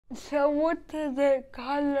So what are the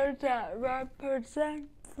colors that represent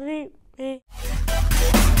sleepy?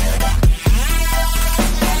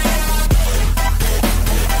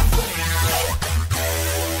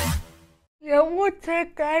 Yeah, what's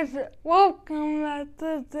up guys, welcome back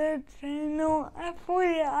to the channel. If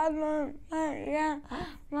we haven't met yet,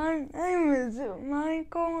 my name is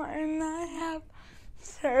Michael and I have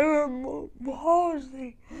cerebral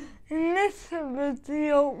palsy. In this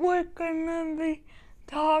video, we're gonna be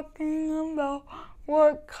talking about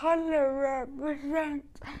what color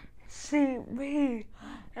represents CP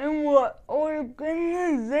and what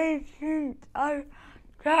organizations are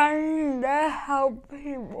trying to help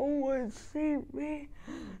people with CP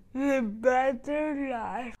live better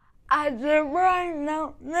lives. As of right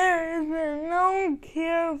now, there is no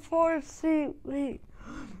cure for CP,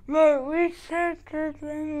 but researchers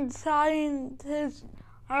and scientists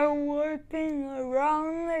are working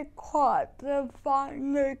around the clock to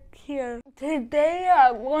find a cure. Today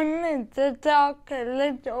I wanted to talk a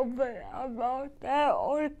little bit about the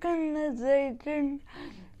organization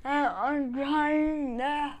that are trying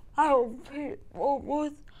to help people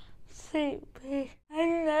with CP.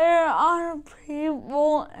 And there are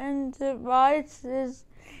people and devices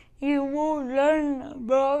you will learn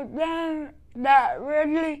about that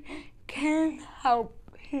really can help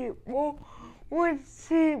people with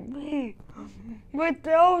CP. But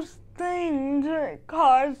those things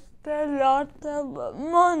cost a lot of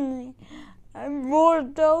money. And for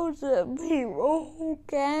those people who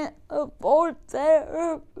can't afford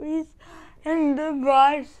therapies and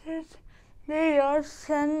devices, they are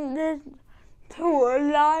sentenced to a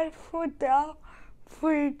life without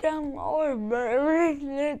freedom or very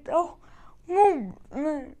little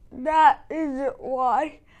movement. That is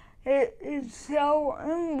why it is so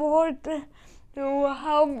important to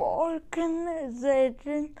help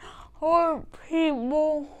organizations or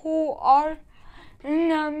people who are in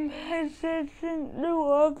a position to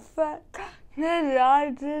affect the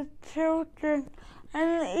lives of children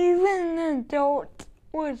and even adults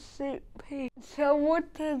with CP. So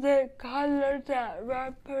what are the colors that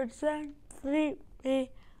represent CP?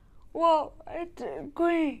 Well, it's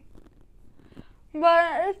green,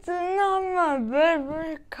 but it's not my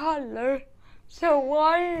favorite color. So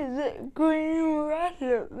why is it green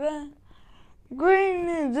relevant? Green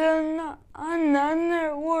is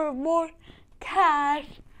another word for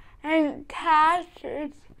cash, and cash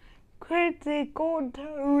is critical to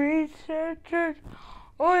researchers,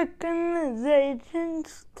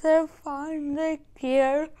 organizations to find a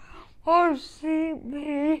cure for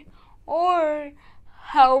CP or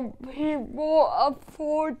help people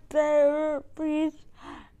afford therapies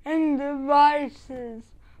and devices.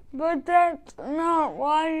 But that's not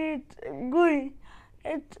why it's green.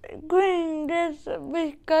 It's green just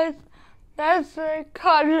because that's the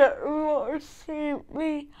color for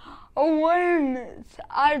CP awareness.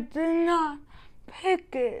 I did not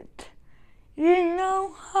pick it. You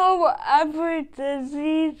know how every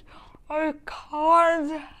disease or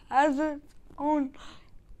cause has its own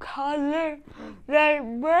color? Like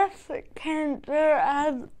breast cancer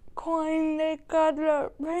has coined the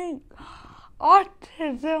color pink.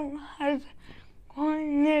 Autism has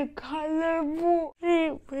coined the color blue.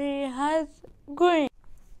 CP has green.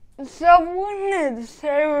 So when is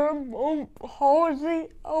Cerebral Palsy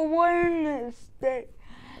Awareness Day?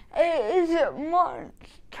 It is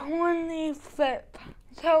March 25th.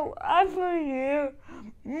 So every year,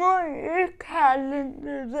 mark your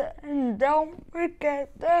calendars and don't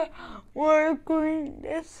forget to wear green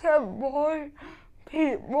to support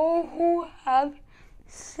people who have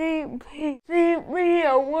CP. CP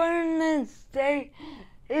Awareness Day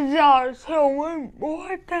is also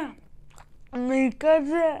important because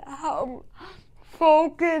it helps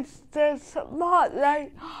focus the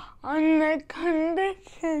spotlight on the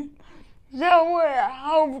condition, so it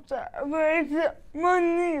helps raise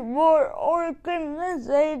money for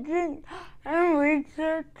organizations and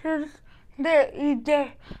researchers to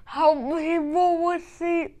either help people with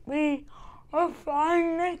CP or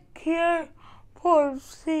find a cure for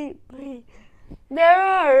CP. There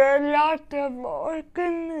are a lot of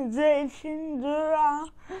organizations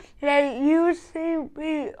around, like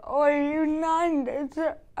UCP or United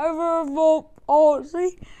Cerebral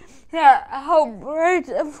Palsy, that help raise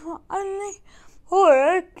money for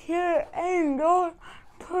a cure and or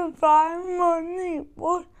provide money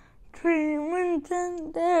for treatment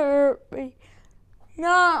and therapy.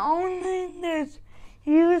 Not only does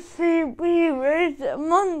UCP raise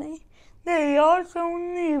money, they also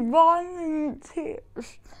need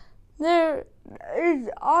volunteers. There is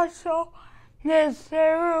also the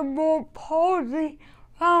Cerebral Palsy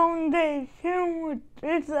Foundation, which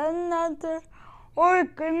is another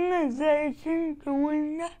organization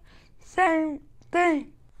doing the same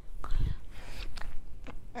thing.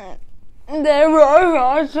 There are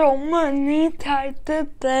also many types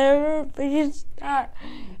of therapies that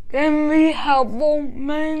can be helpful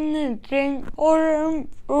managing or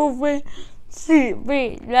improving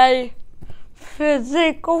CP, like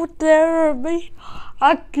physical therapy,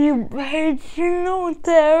 occupational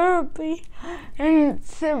therapy, and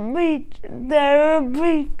speech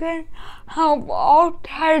therapy can help all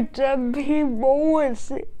types of people with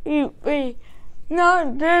CP,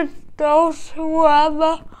 not just those who have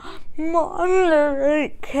a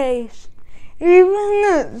moderate case. Even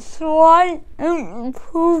a slight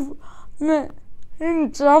improvement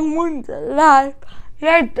in someone's life,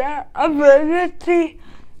 like the ability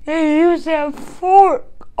to use a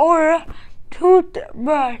fork or a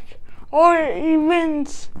toothbrush, or even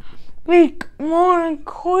speak more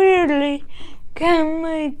clearly, can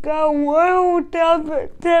make a world of a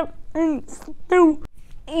difference too.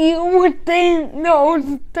 You would think those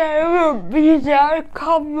therapies are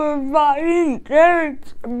covered by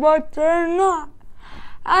insurance, but they're not.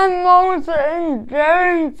 And most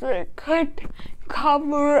insurance could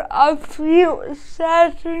cover a few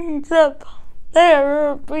sessions of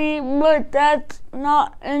therapy, but that's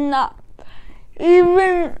not enough.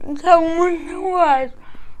 Even someone who has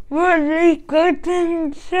really good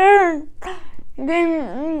insurance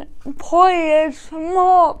can play a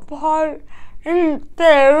small part in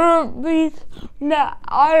therapies that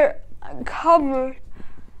are covered,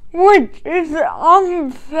 which is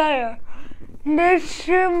unfair. This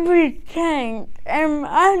should be changed.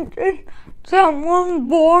 Imagine someone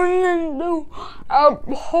born into a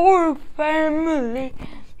poor family.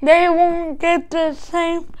 They won't get the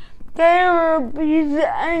same therapies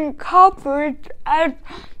and coverage as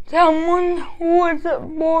someone who was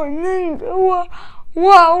born into a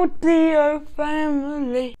wealthier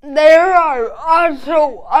family. There are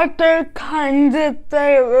also other kinds of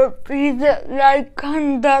therapies like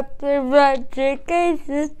conductive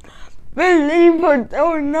education, believe it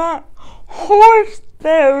or not, horse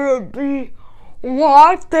therapy,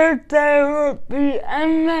 water therapy,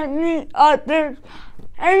 and many others.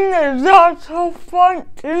 And there's also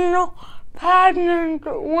functional patterns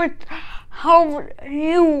which help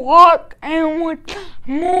you walk and with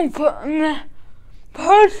movement.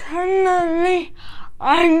 Personally,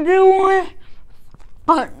 I'm doing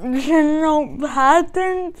functional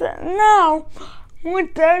patterns now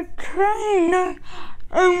with a trainer,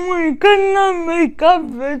 and we're gonna make a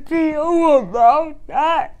video about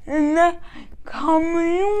that in the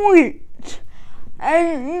coming weeks.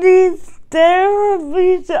 And these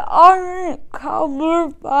therapies aren't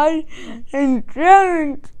covered by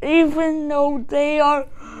insurance, even though they are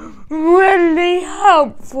really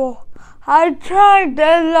helpful. I tried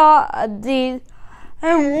a lot of these,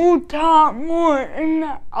 and we'll talk more in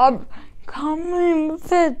the upcoming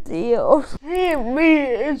videos.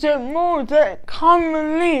 CP is the most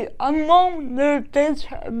commonly a motor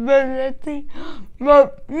disability,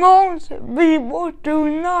 but most people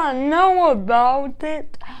do not know about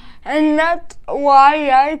it, and that's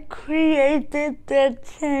why I created the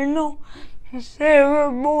channel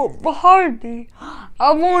Cerebral Palsy.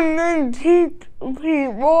 I want to teach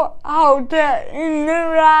people how to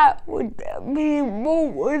interact with people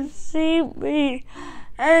with CP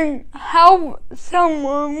and help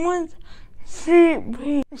someone with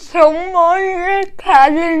CP. So my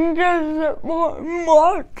calendar for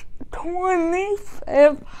March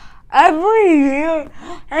 25th every year,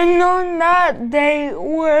 and on that day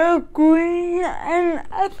wear green, and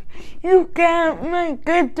if you can't make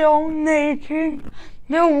a donation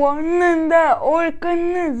to one of the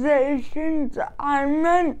organizations I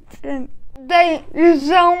mentioned. Thank you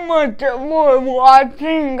so much for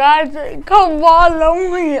watching, guys. Come follow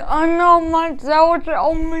me on all my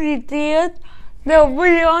social medias. They'll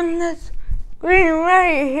be on the screen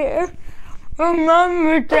right here.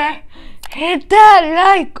 Remember to hit that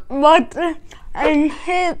like button and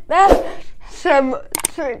hit that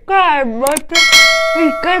subscribe button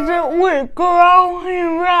because we're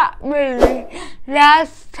growing rapidly.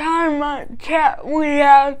 Last time I checked, we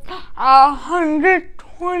have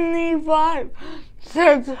 125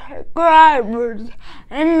 subscribers,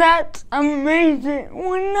 and that's amazing.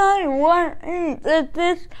 When I went into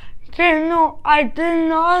this channel, I did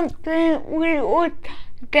not think we would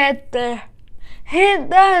get there. Hit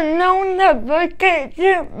that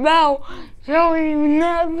notification bell so you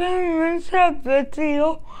never miss a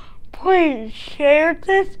video. Please share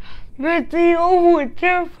this video with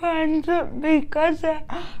your friends because it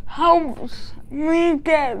helps me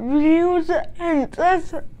get views and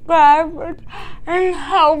subscribers and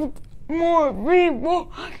helps more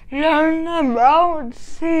people learn about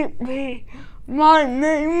CP. My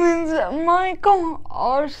name is Michael.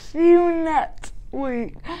 I'll see you next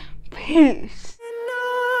week. Peace.